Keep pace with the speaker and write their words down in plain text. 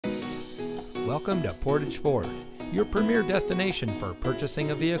Welcome to Portage Ford, your premier destination for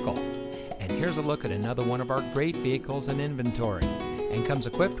purchasing a vehicle. And here's a look at another one of our great vehicles in inventory, and comes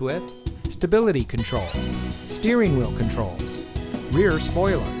equipped with stability control, steering wheel controls, rear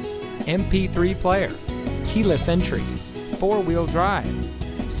spoiler, MP3 player, keyless entry, four-wheel drive,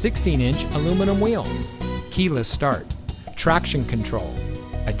 16-inch aluminum wheels, keyless start, traction control,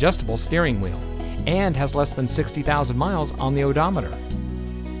 adjustable steering wheel, and has less than 60,000 miles on the odometer.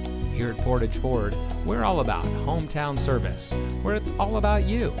 Here at Portage Ford, we're all about hometown service, where it's all about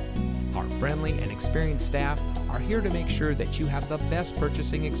you. Our friendly and experienced staff are here to make sure that you have the best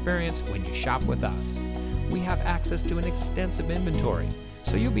purchasing experience when you shop with us. We have access to an extensive inventory,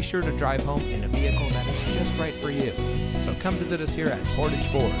 so you'll be sure to drive home in a vehicle that is just right for you. So come visit us here at Portage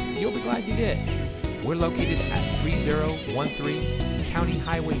Ford. You'll be glad you did. We're located at 3013 County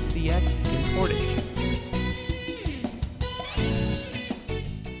Highway CX in Portage.